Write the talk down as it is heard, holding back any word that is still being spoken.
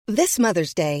This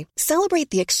Mother's Day, celebrate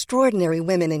the extraordinary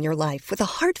women in your life with a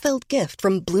heartfelt gift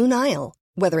from Blue Nile.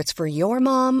 Whether it's for your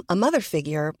mom, a mother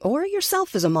figure, or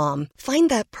yourself as a mom, find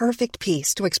that perfect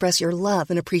piece to express your love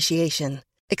and appreciation.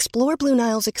 Explore Blue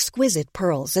Nile's exquisite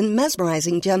pearls and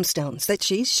mesmerizing gemstones that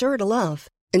she's sure to love.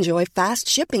 Enjoy fast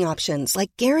shipping options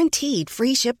like guaranteed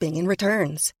free shipping and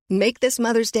returns. Make this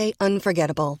Mother's Day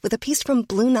unforgettable with a piece from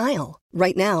Blue Nile.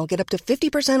 Right now, get up to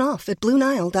 50% off at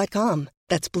BlueNile.com.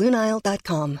 That's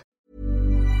BlueNile.com.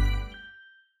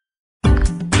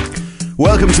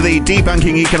 Welcome to the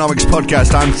Debunking Economics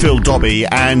podcast. I'm Phil Dobbie,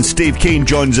 and Steve Keen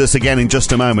joins us again in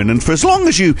just a moment. And for as long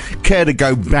as you care to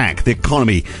go back, the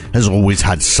economy has always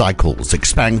had cycles,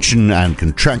 expansion and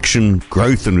contraction,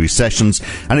 growth and recessions.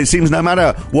 And it seems no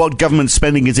matter what government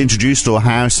spending is introduced or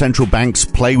how central banks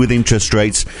play with interest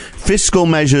rates, fiscal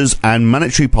measures and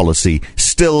monetary policy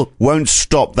still won't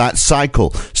stop that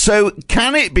cycle. So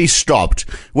can it be stopped?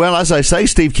 Well, as I say,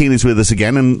 Steve Keen is with us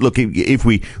again. And look, if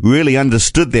we really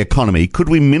understood the economy, could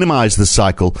we minimize the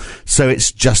cycle so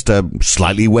it's just a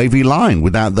slightly wavy line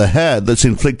without the hurt that's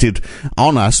inflicted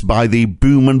on us by the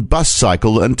boom and bust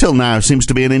cycle until now seems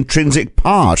to be an intrinsic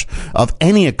part of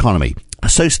any economy?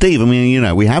 So, Steve, I mean, you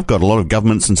know, we have got a lot of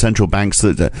governments and central banks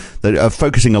that are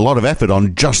focusing a lot of effort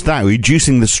on just that,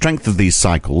 reducing the strength of these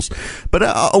cycles. But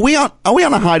are we on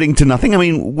a hiding to nothing? I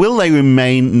mean, will they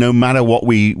remain no matter what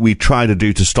we try to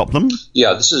do to stop them?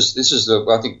 Yeah, this is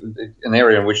I think an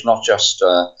area in which not just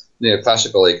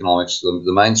neoclassical economics,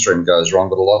 the mainstream goes wrong,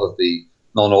 but a lot of the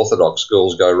non-orthodox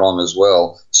schools go wrong as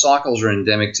well. Cycles are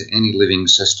endemic to any living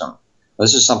system.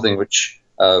 This is something which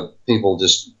people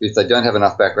just, if they don't have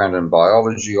enough background in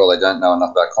biology or they don't know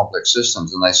enough about complex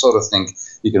systems, and they sort of think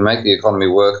you can make the economy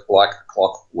work like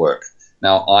clockwork.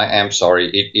 Now, I am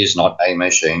sorry, it is not a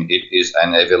machine. It is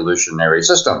an evolutionary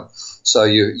system. So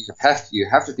you have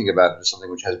to think about it as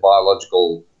something which has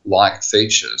biological-like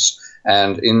features.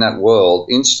 And in that world,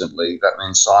 instantly, that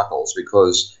means cycles,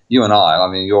 because you and I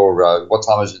mean, you're, what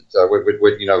time is it? We're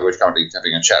currently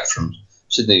having a chat from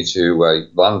Sydney to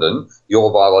London.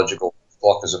 Your biological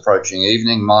clock is approaching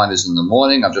evening. Mine is in the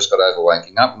morning. I've just got over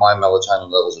waking up. My melatonin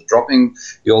levels are dropping.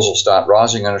 Yours will start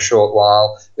rising in a short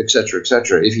while, etc.,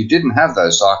 etc. If you didn't have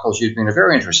those cycles, you'd be in a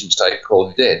very interesting state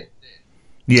called dead.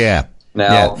 Yeah.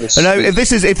 Now, if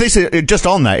this is just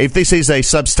on that, if this is a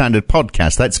substandard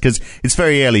podcast, that's because it's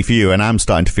very early for you, and I'm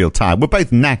starting to feel tired. We're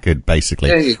both knackered, basically.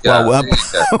 There you go.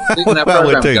 Even our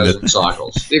program goes in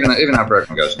cycles. Even our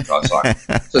program goes in cycles.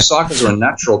 So cycles are a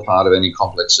natural part of any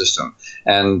complex system,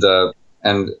 and the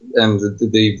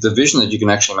vision that you can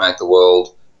actually make the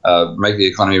world, make the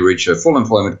economy reach a full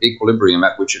employment equilibrium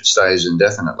at which it stays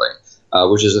indefinitely,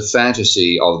 which is a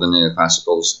fantasy of the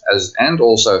neoclassicals, and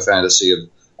also a fantasy of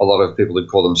a lot of people who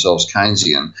call themselves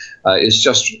Keynesian, is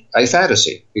just a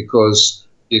fantasy, because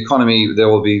the economy, there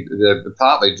will be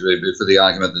partly for the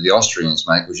argument that the Austrians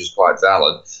make, which is quite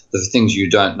valid, that the things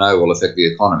you don't know will affect the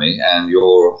economy, and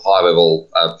your high-level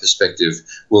perspective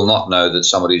will not know that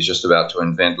somebody's just about to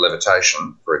invent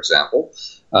levitation, for example.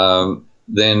 And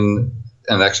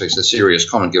actually it's a serious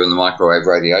comment given the microwave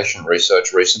radiation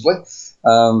research recently,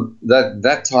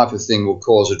 that type of thing will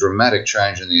cause a dramatic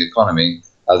change in the economy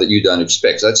that you don't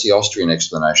expect. So that's the Austrian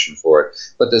explanation for it.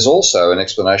 But there's also an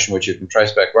explanation which you can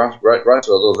trace back right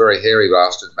to a little very hairy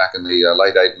bastard back in the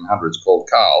late 1800s called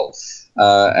Karl.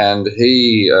 And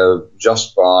he,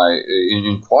 just by,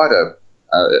 in quite a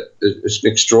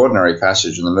extraordinary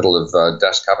passage in the middle of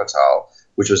Das Kapital,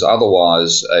 which was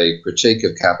otherwise a critique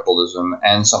of capitalism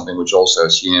and something which also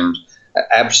assumed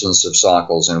absence of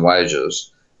cycles in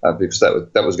wages, because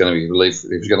that was going to be he was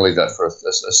going to leave that for a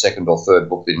second or third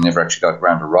book that he never actually got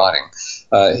around to writing.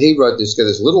 He wrote this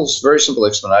little, very simple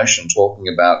explanation talking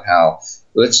about how,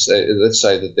 let's say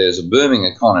that there's a booming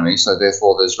economy, so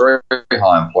therefore there's very, very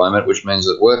high employment, which means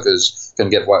that workers can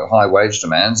get high wage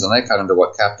demands, and they cut into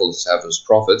what capitalists have as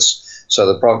profits. So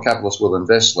the capitalists will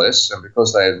invest less, and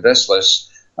because they invest less,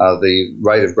 the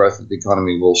rate of growth of the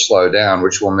economy will slow down,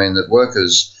 which will mean that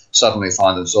workers suddenly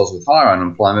find themselves with higher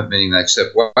unemployment, meaning they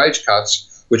accept wage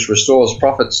cuts, which restores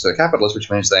profits to capitalists,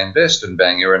 which means they invest, and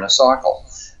bang, you're in a cycle.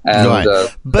 And, right.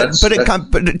 But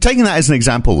taking that as an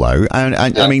example, though,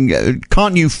 I mean,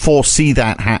 can't you foresee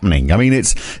that happening? I mean,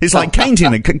 it's like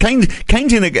Keynesian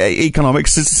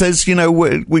economics says, you know,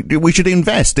 we should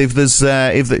invest if it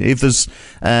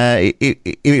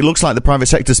looks like the private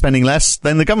sector is spending less,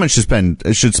 then the government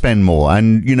should spend more,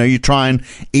 and you know, you try and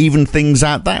even things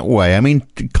out that way. I mean,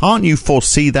 can't you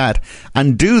foresee that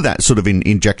and do that sort of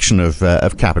injection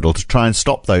of capital to try and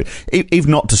stop those, if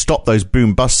not to stop those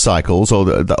boom bust cycles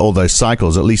or those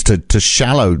cycles, at least to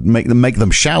make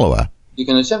them shallower? You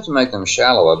can attempt to make them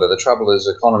shallower, but the trouble is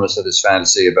economists have this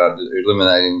fantasy about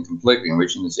eliminating completely and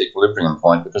reaching this equilibrium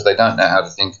point because they don't know how to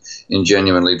think in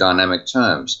genuinely dynamic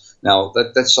terms. Now,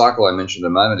 that cycle I mentioned a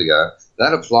moment ago,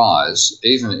 that applies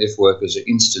even if workers are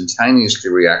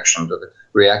instantaneously reacting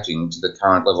to the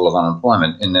current level of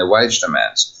unemployment in their wage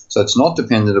demands. So it's not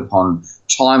dependent upon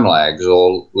time lags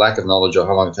or lack of knowledge or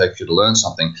how long it takes you to learn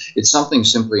something. It's something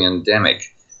simply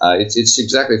endemic. It's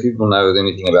exactly, if people know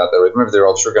anything about that, remember their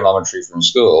old trigonometry from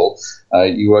school,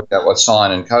 you worked out what sine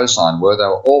and cosine were. They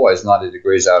were always 90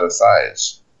 degrees out of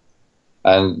phase.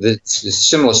 And this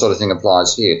similar sort of thing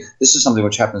applies here. This is something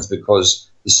which happens because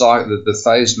the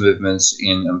phase movements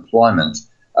in employment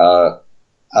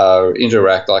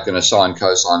interact like in a sine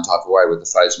cosine type of way with the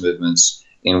phase movements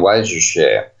in wages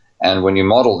share. And when you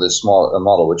model this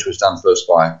model, which was done first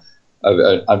by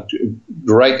a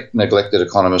great neglected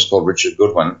economist called Richard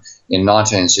Goodwin in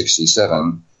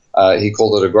 1967, he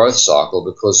called it a growth cycle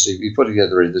because he put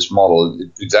together this model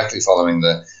exactly following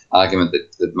the argument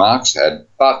that Marx had,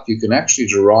 but you can actually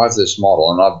derive this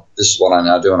model, and this is what I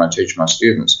now do when I teach my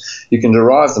students. You can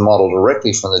derive the model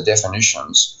directly from the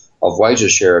definitions of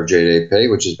wages share of GDP,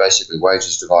 which is basically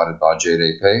wages divided by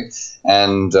GDP,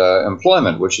 and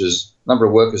employment, which is number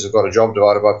of workers who've got a job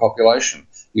divided by population.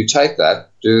 You take that,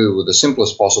 do with the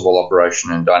simplest possible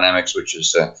operation in dynamics, which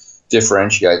is to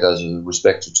differentiate those with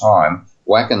respect to time,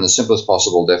 whack in the simplest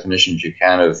possible definitions you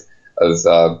can of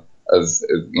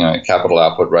capital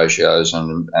output ratios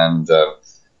and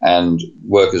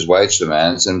workers' wage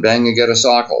demands, and bang, you get a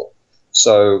cycle.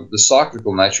 So the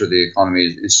cyclical nature of the economy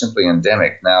is simply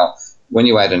endemic. Now, when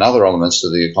you add in other elements to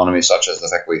the economy, such as the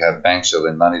fact we have banks who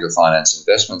lend money to finance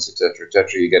investments, et cetera,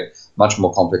 you get much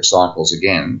more complex cycles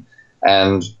again.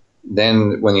 And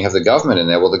then when you have the government in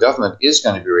there, well, the government is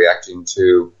going to be reacting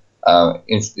to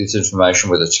its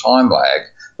information with a time lag.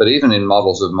 But even in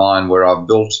models of mine where I've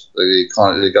built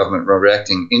the government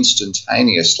reacting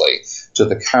instantaneously to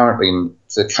the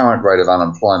current rate of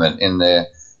unemployment in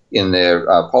their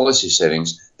policy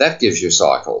settings, that gives you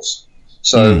cycles.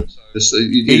 So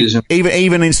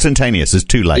even instantaneous is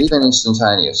too late. Even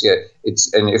instantaneous, yeah.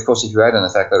 And of course, if you add in the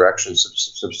fact that there are actually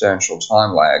substantial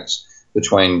time lags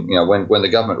between, when the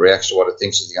government reacts to what it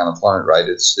thinks is the unemployment rate,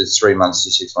 it's 3 months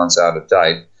to 6 months out of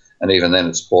date, and even then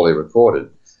it's poorly recorded.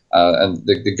 And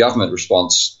the government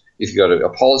response, if you got a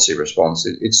policy response,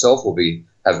 itself will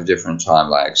have different time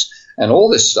lags. And all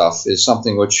this stuff is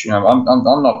something which, I'm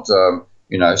not,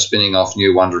 spinning off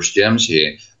new wondrous gems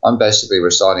here. I'm basically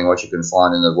reciting what you can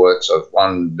find in the works of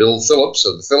one Bill Phillips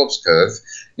of the Phillips curve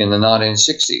in the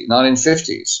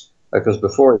 1950s. Because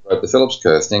before he wrote the Phillips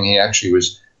curve thing,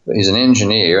 he's an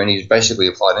engineer, and he's basically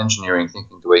applied engineering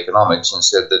thinking to economics and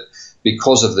said that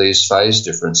because of these phase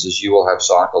differences, you will have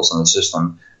cycles in the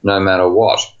system no matter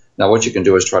what. Now, what you can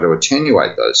do is try to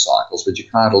attenuate those cycles, but you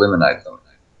can't eliminate them.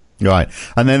 Right.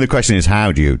 And then the question is,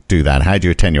 how do you do that? How do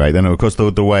you attenuate them? Of course,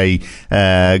 the way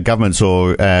governments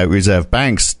or reserve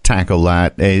banks tackle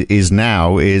that is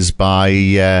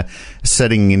by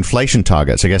setting inflation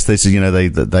targets. I guess this is,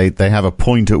 they have a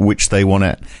point at which they want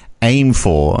to aim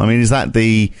for. I mean, is that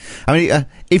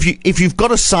if you've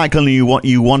got a cycle and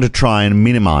you want to try and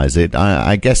minimize it,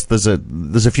 I guess there's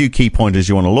a few key pointers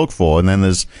you want to look for, and then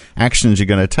there's actions you're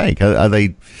going to take. Are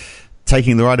they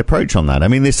taking the right approach on that? I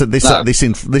mean, this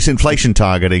inflation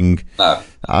targeting. No,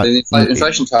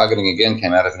 inflation targeting again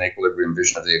came out of an equilibrium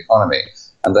vision of the economy,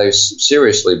 and they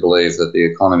seriously believe that the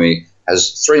economy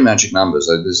has three magic numbers.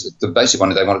 There's the basic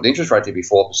one: they wanted the interest rate to be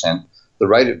 4%. The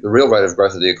real rate of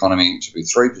growth of the economy to be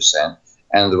 3%,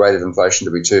 and the rate of inflation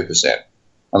to be 2%.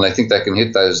 And they think they can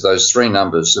hit those three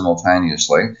numbers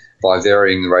simultaneously by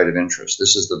varying the rate of interest.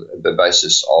 This is the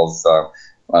basis of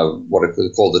what are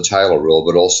called the Taylor rule,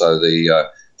 but also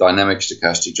the dynamic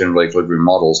stochastic general equilibrium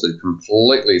models that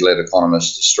completely led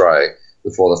economists astray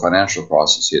before the financial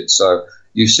crisis hit. So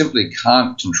you simply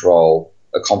can't control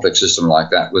a complex system like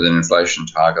that with an inflation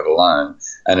target alone.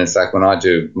 And in fact, when I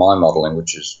do my modelling,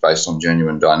 which is based on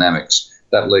genuine dynamics,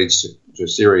 that leads to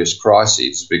serious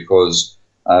crises because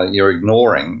you're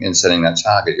ignoring, in setting that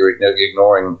target, you're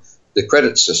ignoring the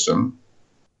credit system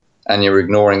and you're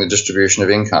ignoring the distribution of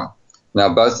income.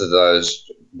 Now, both of those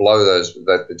blow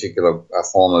that particular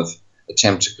form of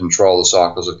attempt to control the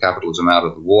cycles of capitalism out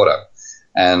of the water.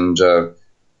 And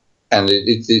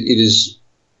it is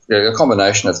a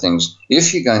combination of things.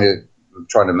 If you're going to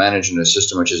try to manage in a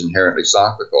system which is inherently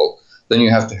cyclical, then you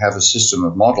have to have a system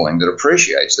of modelling that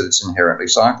appreciates that it's inherently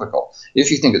cyclical.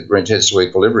 If you think it returns to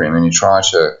equilibrium and you try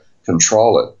to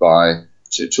control it by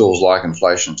tools like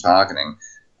inflation targeting,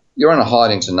 you're on a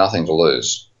hiding to nothing to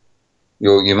lose.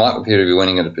 you might appear to be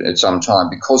winning at some time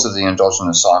because of the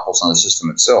endogenous cycles in the system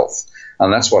itself.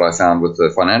 And that's what I found with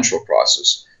the financial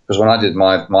crisis. Because when I did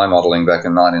my modeling back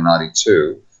in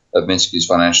 1992 of Minsky's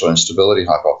financial instability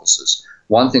hypothesis,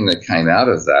 one thing that came out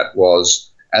of that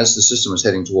was as the system was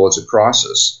heading towards a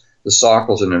crisis, the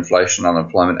cycles in inflation and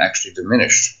unemployment actually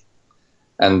diminished.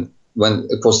 And when,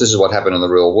 of course, this is what happened in the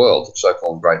real world, the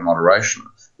so-called Great Moderation.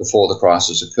 Before the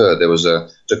crisis occurred, there was a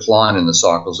decline in the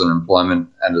cycles in employment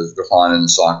and a decline in the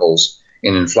cycles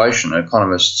in inflation.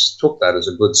 Economists took that as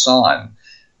a good sign.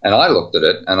 And I looked at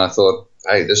it and I thought,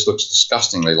 hey, this looks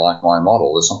disgustingly like my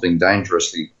model. There's something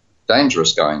dangerous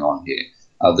going on here.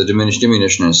 The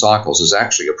diminution in cycles is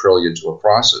actually a prelude to a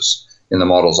crisis in the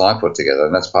models I put together.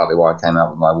 And that's partly why I came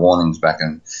out with my warnings back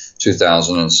in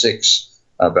 2006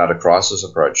 about a crisis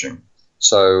approaching.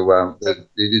 So we're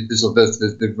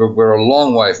a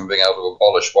long way from being able to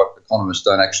abolish what economists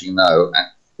don't actually know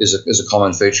is a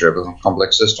common feature of a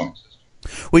complex system.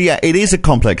 Well, yeah, it is a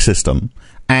complex system.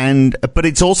 But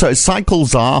it's also,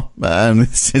 cycles are,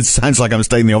 it sounds like I'm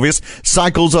stating the obvious,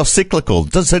 cycles are cyclical.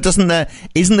 Isn't there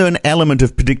an element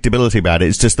of predictability about it?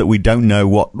 It's just that we don't know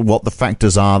what the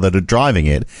factors are that are driving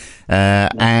it.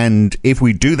 And if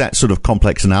we do that sort of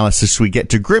complex analysis, we get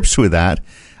to grips with that.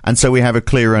 And so we have a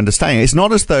clearer understanding. It's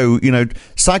not as though,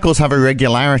 cycles have a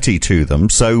regularity to them.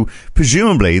 So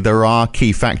presumably there are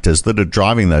key factors that are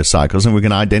driving those cycles and we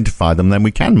can identify them, then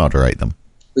we can moderate them.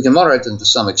 We can moderate them to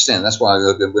some extent. That's why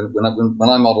when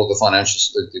I model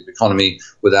the economy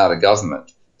without a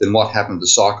government, then what happened? The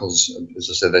cycles, as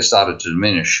I said, they started to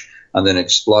diminish and then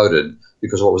exploded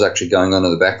because what was actually going on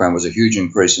in the background was a huge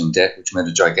increase in debt, which meant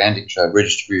a gigantic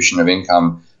redistribution of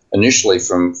income initially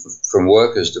from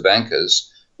workers to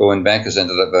bankers. But when bankers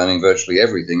ended up owning virtually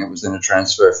everything, it was then a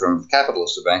transfer from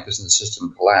capitalists to bankers, and the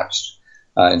system collapsed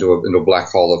into a black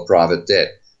hole of private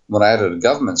debt. When I added a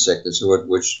government sector to it,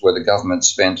 where the government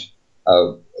spent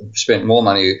more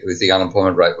money if the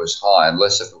unemployment rate was high and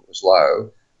less if it was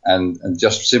low, and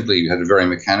just simply had a very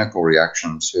mechanical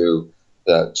reaction to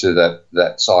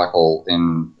that cycle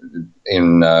in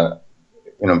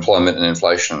employment and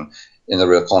inflation in the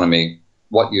real economy,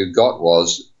 what you got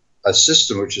was a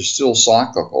system which is still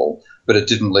cyclical, but it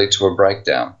didn't lead to a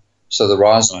breakdown. So the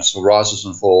rises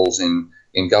and falls in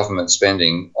government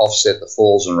spending offset the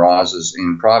falls and rises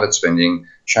in private spending,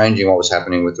 changing what was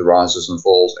happening with the rises and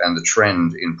falls and the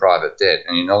trend in private debt.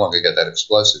 And you no longer get that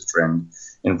explosive trend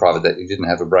in private debt. You didn't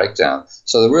have a breakdown.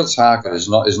 So the real target is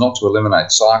not to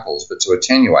eliminate cycles, but to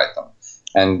attenuate them.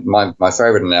 And my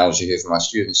favorite analogy here for my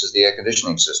students is the air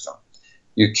conditioning system.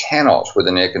 You cannot, with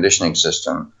an air conditioning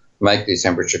system, make the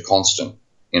temperature constant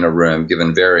in a room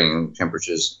given varying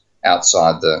temperatures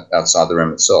outside the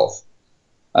room itself.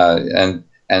 And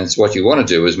what you want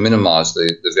to do is minimize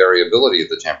the variability of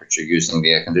the temperature using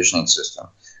the air conditioning system.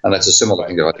 And that's a similar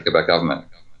thing I think about government.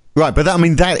 Right, but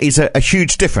that is a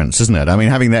huge difference, isn't it? I mean,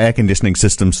 having the air conditioning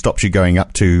system stops you going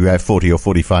up to 40 or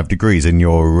 45 degrees in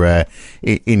your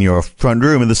front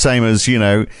room, and the same as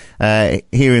here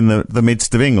in the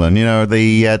midst of England.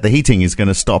 The heating is going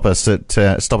to stop us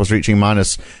reaching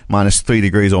minus 3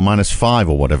 degrees or -5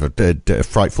 or whatever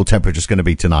frightful temperature is going to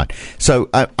be tonight. So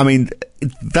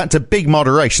that's a big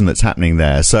moderation that's happening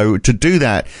there. So to do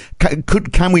that,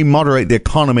 can we moderate the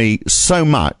economy so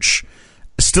much,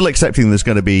 still accepting there's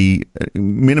going to be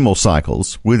minimal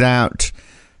cycles, without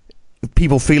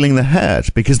people feeling the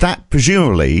hurt? Because that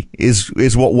presumably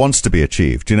is what wants to be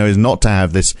achieved, is not to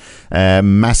have this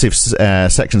massive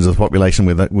sections of the population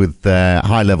with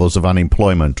high levels of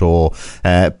unemployment, or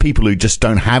people who just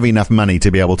don't have enough money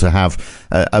to be able to have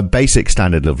a basic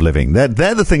standard of living.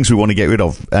 They're the things we want to get rid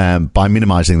of by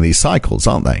minimizing these cycles,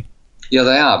 aren't they? Yeah,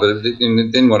 they are, but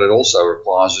then what it also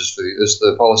requires is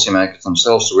the policymakers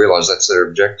themselves to realise that's their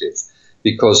objective.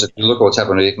 Because if you look at what's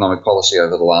happened to economic policy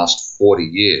over the last 40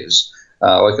 years,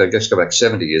 I guess go back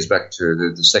 70 years, back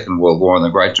to the Second World War and the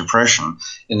Great Depression.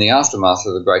 In the aftermath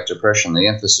of the Great Depression, the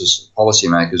emphasis of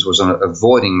policymakers was on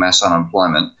avoiding mass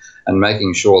unemployment and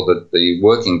making sure that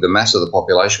the mass of the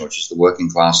population, which is the working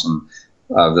class and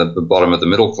the bottom of the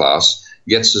middle class,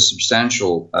 gets a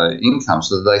substantial income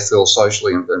so that they feel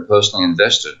socially and personally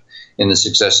invested in the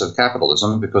success of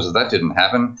capitalism. Because if that didn't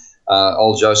happen,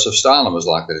 old Joseph Stalin was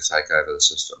likely to take over the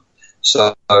system.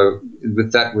 So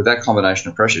with that combination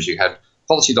of pressures, you had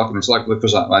policy documents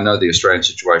because I know the Australian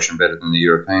situation better than the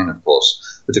European, of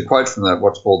course, but to quote from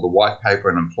what's called the White Paper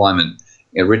on Employment,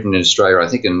 written in Australia, I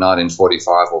think in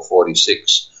 1945 or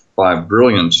 46, by a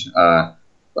brilliant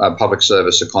public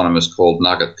service economist called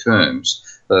Nugget Coombs.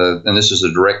 and this is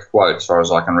a direct quote as far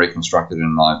as I can reconstruct it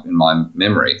in my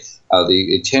memory,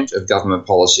 the intent of government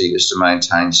policy is to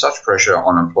maintain such pressure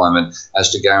on employment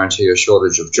as to guarantee a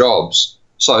shortage of jobs,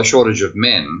 so a shortage of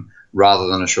men rather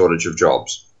than a shortage of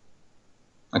jobs.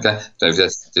 Okay, so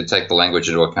that's to take the language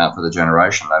into account for the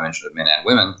generation. They mentioned of men and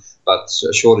women, but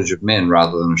a shortage of men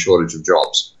rather than a shortage of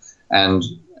jobs. And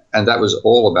that was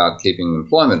all about keeping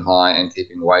employment high and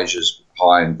keeping wages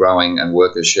high and growing and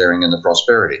workers sharing in the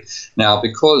prosperity. Now,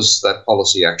 because that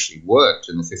policy actually worked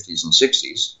in the 50s and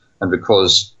 60s, and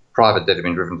because private debt had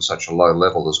been driven to such a low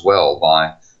level as well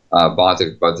by both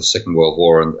the Second World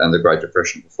War and the Great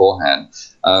Depression beforehand,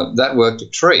 that worked a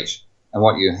treat. And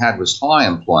what you had was high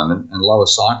employment and lower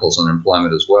cycles in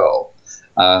employment as well.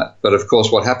 But, of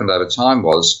course, what happened over time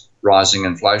was rising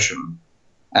inflation.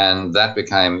 And that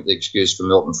became the excuse for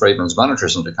Milton Friedman's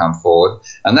monetarism to come forward.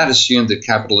 And that assumed that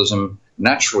capitalism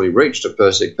naturally reached a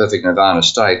perfect nirvana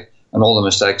state, and all the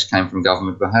mistakes came from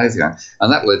government behaviour.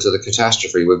 And that led to the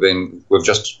catastrophe we've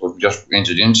just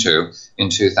entered into in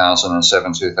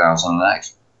 2007,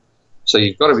 2008. So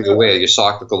you've got to be aware you're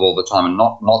cyclical all the time and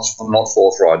not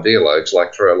fall for ideologues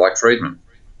like Friedman.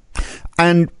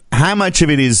 And how much of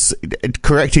it is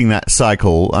correcting that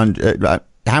cycle?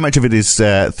 How much of it is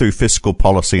through fiscal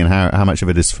policy, and how much of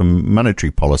it is from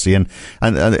monetary policy? And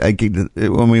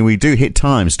we do hit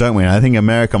times, don't we? I think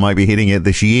America might be hitting it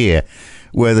this year,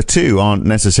 where the two aren't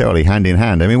necessarily hand in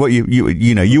hand. I mean, what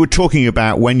you were talking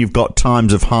about when you've got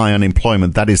times of high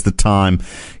unemployment, that is the time,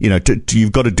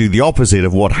 you've got to do the opposite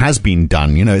of what has been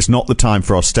done. It's not the time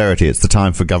for austerity. It's the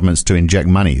time for governments to inject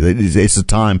money. It's a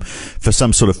time for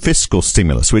some sort of fiscal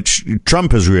stimulus, which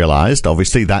Trump has realized.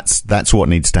 Obviously, that's what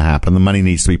needs to happen. The money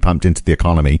needs to be pumped into the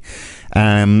economy.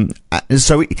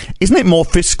 So isn't it more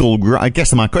fiscal? I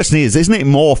guess my question is, isn't it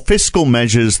more fiscal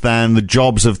measures than the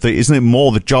jobs isn't it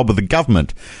more the job of the government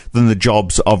than the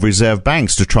jobs of reserve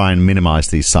banks to try and minimize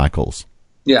these cycles?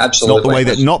 Yeah,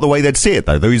 absolutely. Not the way they'd see it,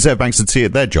 though. The reserve banks would see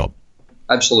it their job.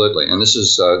 Absolutely. And this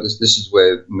is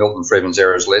where Milton Friedman's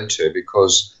error has led to,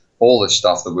 because all this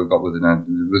stuff that we've got with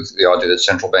the idea that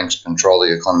central banks control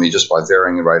the economy just by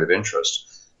varying the rate of interest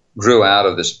grew out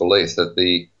of this belief that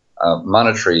the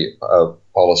monetary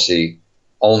policy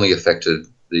only affected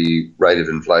the rate of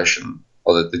inflation,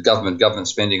 or that the government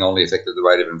spending only affected the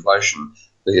rate of inflation.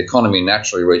 The economy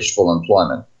naturally reached full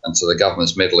employment, and so the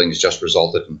government's meddling has just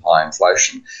resulted in high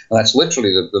inflation. And that's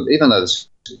literally, even though it's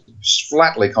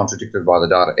flatly contradicted by the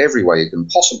data every way you can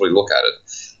possibly look at it,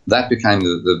 that became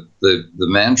the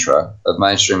mantra of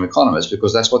mainstream economists,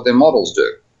 because that's what their models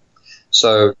do.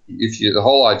 So the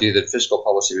whole idea that fiscal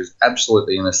policy is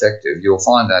absolutely ineffective, you'll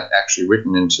find that actually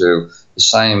written into the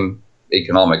same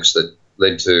economics that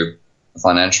led to the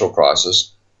financial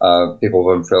crisis.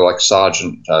 People like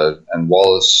Sargent and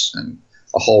Wallace and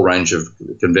a whole range of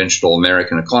conventional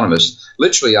American economists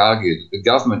literally argued that the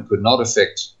government could not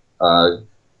affect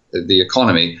the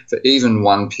economy for even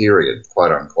one period,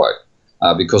 quote unquote,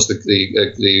 because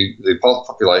the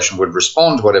population would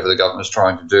respond to whatever the government was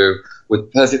trying to do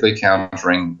with perfectly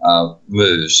countering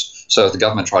moves. So if the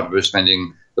government tried to boost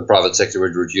spending, the private sector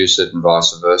would reduce it, and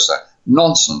vice versa.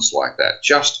 Nonsense like that,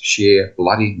 just sheer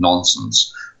bloody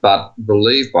nonsense, but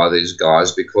believed by these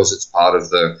guys because it's part of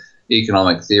the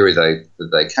economic theory that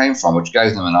they came from, which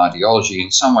gave them an ideology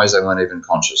in some ways they weren't even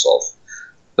conscious of.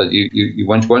 But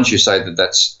once you say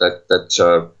that's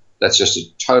just a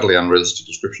totally unrealistic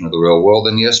description of the real world,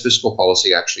 then yes, fiscal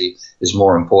policy actually is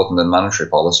more important than monetary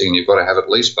policy, and you've got to have at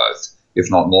least both, if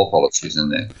not more policies in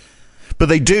there. But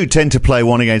they do tend to play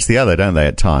one against the other, don't they,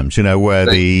 at times, where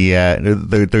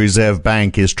the Reserve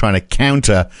Bank is trying to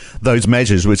counter those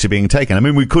measures which are being taken. I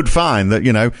mean, we could find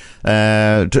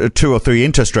that, 2 or 3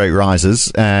 interest rate rises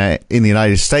in the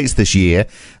United States this year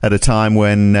at a time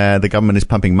when the government is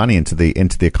pumping money into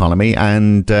the economy,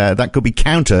 and that could be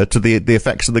counter to the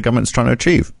effects that the government's trying to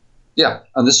achieve. Yeah,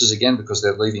 and this is, again, because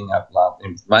they're leaving out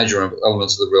major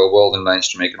elements of the real world in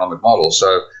mainstream economic models.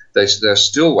 So they're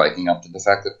still waking up to the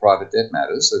fact that private debt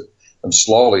matters. I'm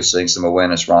slowly seeing some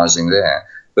awareness rising there.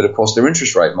 But, of course, their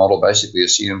interest rate model basically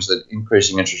assumes that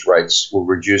increasing interest rates will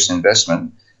reduce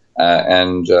investment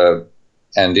and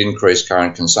increase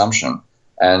current consumption,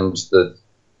 and that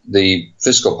the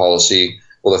fiscal policy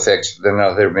will affect,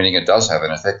 they're admitting it does have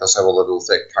an effect, they'll say, well, it will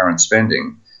affect current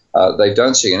spending. They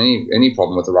don't see any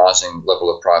problem with the rising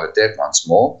level of private debt once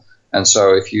more. And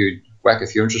so if you whack a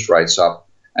few interest rates up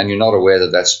and you're not aware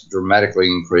that that's dramatically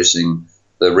increasing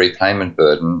the repayment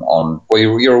burden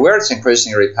you're aware it's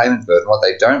increasing a repayment burden. What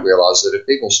they don't realize is that if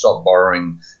people stop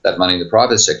borrowing that money in the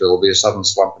private sector, there will be a sudden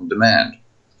slump in demand.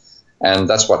 And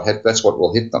that's what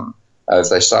will hit them. If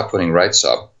they start putting rates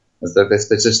up,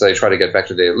 They try to get back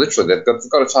to their, literally, they've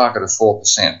got a target of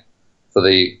 4% for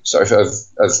the,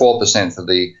 of 4% for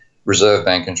the Reserve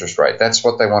Bank interest rate. That's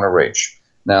what they want to reach.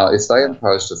 Now, if they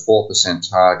imposed a 4%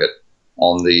 target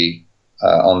on the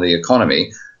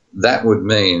economy, that would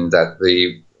mean that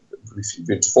the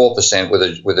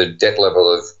 4% with a debt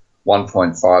level of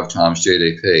 1.5 times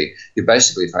GDP, you're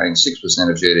basically paying 6%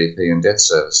 of GDP in debt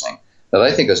servicing. Now,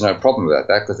 they think there's no problem about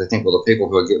that because they think, well, the people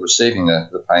who are receiving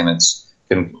the payments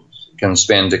can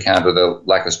spend to counter the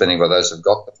lack of spending by those who've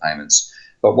got the payments.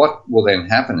 But what will then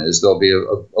happen is there'll be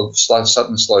a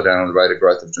sudden slowdown in the rate of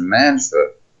growth of demand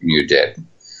for new debt.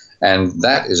 And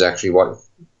that is actually what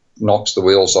knocks the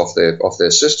wheels off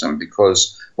their system,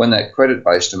 because when that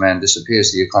credit-based demand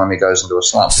disappears, the economy goes into a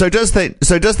slump. So does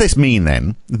this mean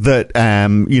then that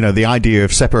the idea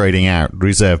of separating out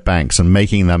reserve banks and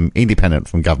making them independent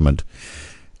from government,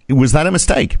 was that a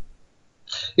mistake?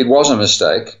 It was a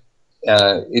mistake.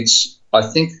 I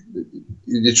think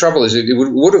the trouble is it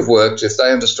would have worked if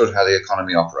they understood how the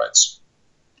economy operates.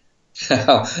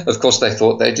 Of course, they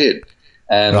thought they did.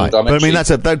 And right. But I mean, that's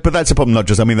a problem. Not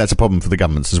just. I mean, that's a problem for the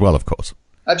governments as well, of course.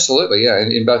 Absolutely, yeah.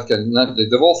 In both,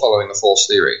 they're all following a false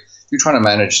theory. If you're trying to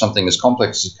manage something as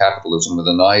complex as capitalism with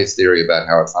a naive theory about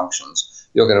how it functions,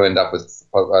 you're going to end up with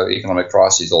economic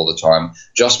crises all the time,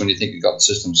 just when you think you've got the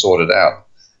system sorted out.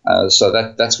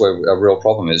 So that's where a real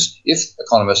problem is. If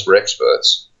economists were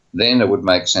experts, then it would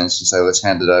make sense to say, let's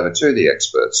hand it over to the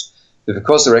experts. But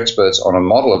because they're experts on a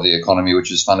model of the economy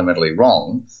which is fundamentally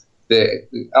wrong, they're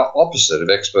opposite of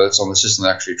experts on the system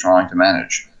they're actually trying to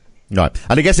manage. Right.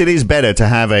 And I guess it is better to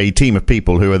have a team of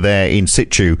people who are there in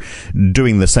situ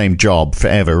doing the same job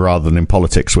forever, rather than in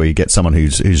politics where you get someone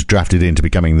who's drafted into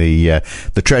becoming the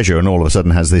treasurer and all of a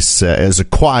sudden has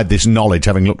acquired this knowledge,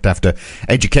 having looked after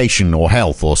education or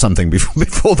health or something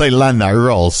before they land that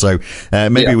role. So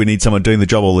maybe we need someone doing the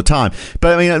job all the time.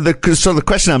 But I mean, the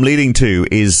question I'm leading to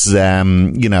is,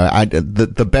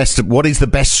 what is the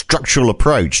best structural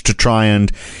approach to try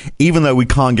and, even though we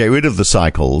can't get rid of the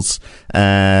cycles,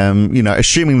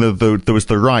 assuming that there was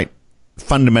the right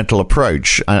fundamental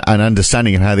approach and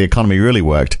understanding of how the economy really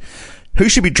worked, who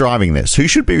should be driving this? Who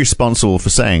should be responsible for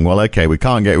saying, well, okay, we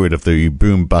can't get rid of the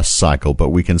boom-bust cycle, but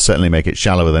we can certainly make it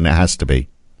shallower than it has to be?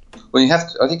 Well,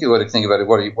 I think you've got to think about it.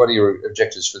 What are your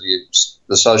objectives for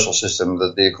the social system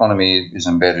that the economy is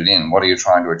embedded in? What are you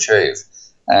trying to achieve?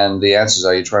 And the answers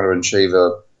are, you're trying to achieve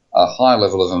a high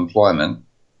level of employment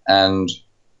and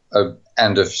a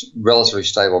relatively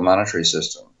stable monetary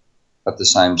system at the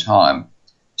same time.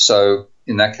 So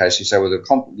in that case, you say, well,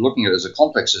 looking at it as a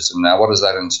complex system now, what does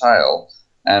that entail?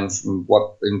 And from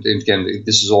again,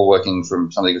 this is all working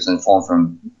from something that's informed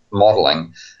from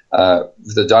modelling.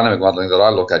 The dynamic modelling that I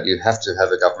look at, you have to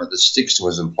have a government that sticks to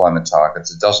its employment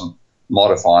targets. It doesn't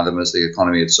modify them as the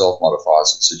economy itself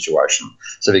modifies its situation.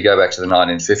 So if you go back to the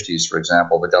 1950s, for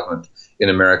example, the government in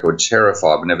America were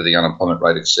terrified whenever the unemployment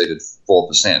rate exceeded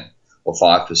 4%. Or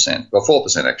 5%, well,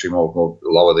 4% actually, more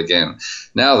lower again.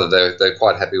 Now that they're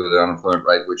quite happy with the unemployment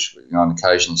rate, which on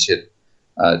occasions hit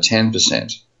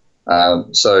 10%.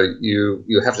 So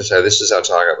you have to say, this is our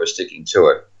target, we're sticking to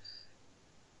it.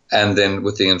 And then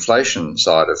with the inflation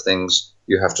side of things,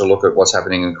 you have to look at what's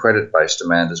happening in credit-based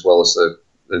demand as well as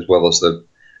the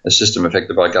system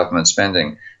affected by government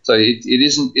spending. So it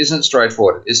isn't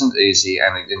straightforward. It isn't easy,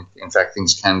 and in fact,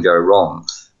 things can go wrong.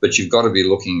 But you've got to be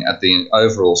looking at the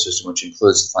overall system, which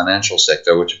includes the financial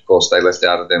sector, which, of course, they left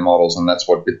out of their models, and that's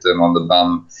what bit them on the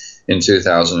bum in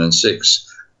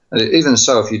 2006. And even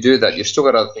so, if you do that, you've still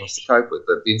got other things to cope with.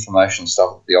 The information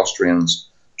stuff that the Austrians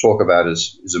talk about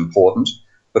is important,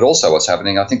 but also what's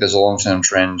happening. I think there's a long-term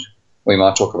trend. We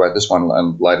might talk about this one in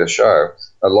a later show,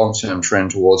 a long-term trend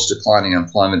towards declining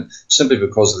employment simply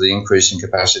because of the increasing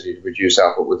capacity to produce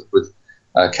output with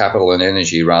capital and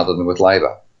energy rather than with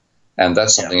labour. And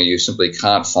that's something you simply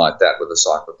can't fight that with a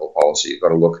cyclical policy. You've got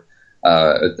to look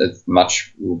at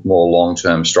much more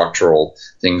long-term structural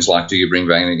things like, do you bring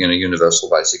back a universal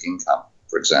basic income,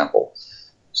 for example?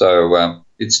 So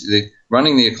it's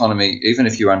running the economy, even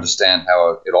if you understand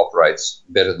how it operates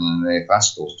better than the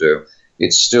neoclassicals do,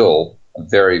 it's still a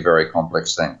very, very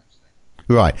complex thing.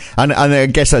 Right. And I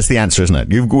guess that's the answer, isn't it?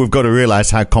 We've got to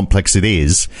realize how complex it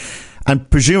is. And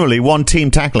presumably one team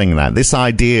tackling that, this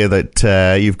idea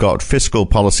that you've got fiscal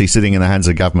policy sitting in the hands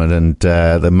of government and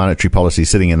the monetary policy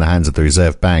sitting in the hands of the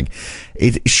Reserve Bank,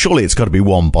 surely it's got to be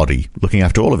one body looking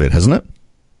after all of it, hasn't it?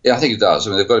 Yeah, I think it does. I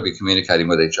mean, they've got to be communicating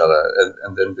with each other.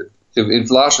 And then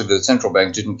largely the central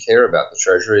bank didn't care about the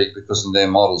Treasury because in their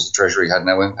models the Treasury had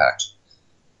no impact.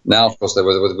 Now, of course,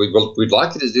 we'd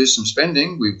like you to do some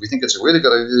spending. We think it's a really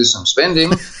good idea to do some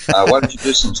spending. Why don't you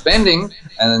do some spending?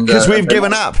 And because we've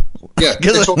given up. Yeah,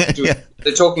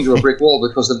 they're talking to a brick wall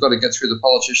because they've got to get through the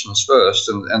politicians first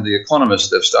and the economists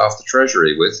they've staffed the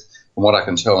Treasury with. From what I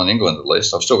can tell in England, at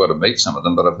least, I've still got to meet some of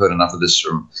them, but I've heard enough of this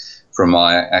from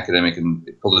my academic and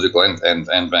political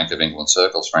and Bank of England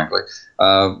circles. Frankly,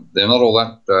 they're not all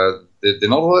that. They're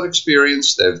not all that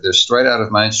experienced. They're straight out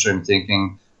of mainstream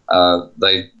thinking.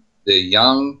 They're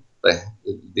young.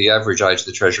 The average age of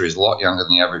the Treasury is a lot younger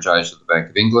than the average age of the Bank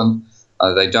of England.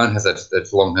 They don't have that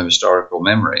long-term historical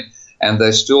memory, and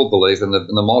they still believe in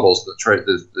the models that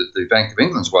the Bank of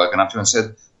England's woken up to and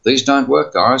said, these don't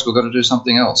work, guys. We've got to do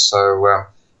something else. So,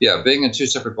 being in two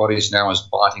separate bodies now is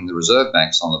biting the reserve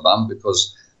banks on the bum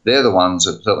because they're the ones,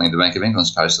 certainly in the Bank of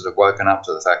England's case, that have woken up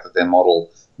to the fact that their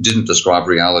model didn't describe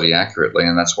reality accurately,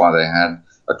 and that's why they had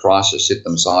a crisis hit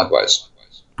them sideways.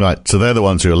 Right, so they're the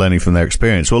ones who are learning from their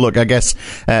experience. Well, look, I guess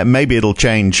maybe it'll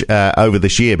change over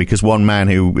this year because one man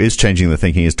who is changing the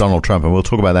thinking is Donald Trump, and we'll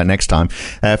talk about that next time.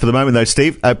 For the moment, though,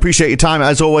 Steve, I appreciate your time,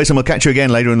 as always, and we'll catch you again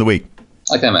later in the week.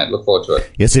 Okay, mate. Look forward to it.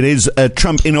 Yes, it is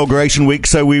Trump inauguration week,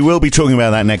 so we will be talking about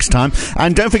that next time.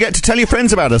 And don't forget to tell your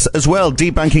friends about us as well.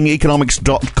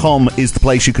 DebunkingEconomics.com is the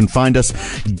place you can find us.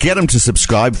 Get them to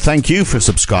subscribe. Thank you for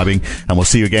subscribing, and we'll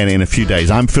see you again in a few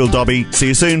days. I'm Phil Dobbie. See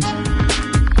you soon.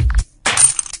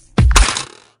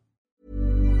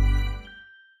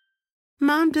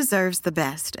 Mom deserves the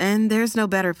best, and there's no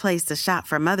better place to shop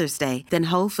for Mother's Day than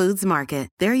Whole Foods Market.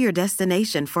 They're your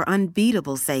destination for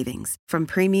unbeatable savings, from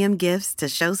premium gifts to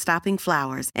show-stopping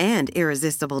flowers and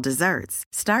irresistible desserts.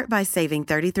 Start by saving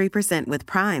 33% with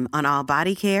Prime on all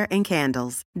body care and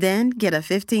candles. Then get a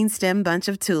 15-stem bunch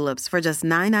of tulips for just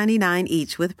 $9.99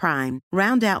 each with Prime.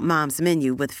 Round out Mom's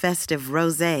menu with festive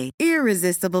rosé,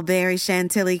 irresistible berry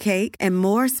chantilly cake, and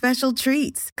more special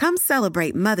treats. Come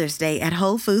celebrate Mother's Day at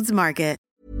Whole Foods Market.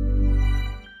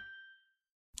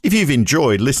 If you've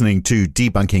enjoyed listening to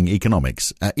Debunking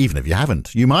Economics, even if you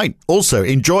haven't, you might also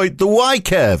enjoy The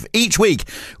Y-Curve. Each week,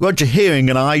 Roger Hearing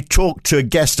and I talk to a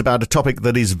guest about a topic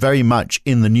that is very much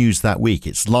in the news that week.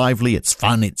 It's lively, it's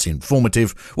fun, it's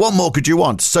informative. What more could you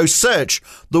want? So search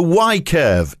The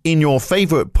Y-Curve in your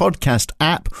favourite podcast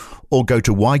app or go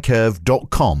to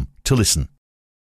ycurve.com to listen.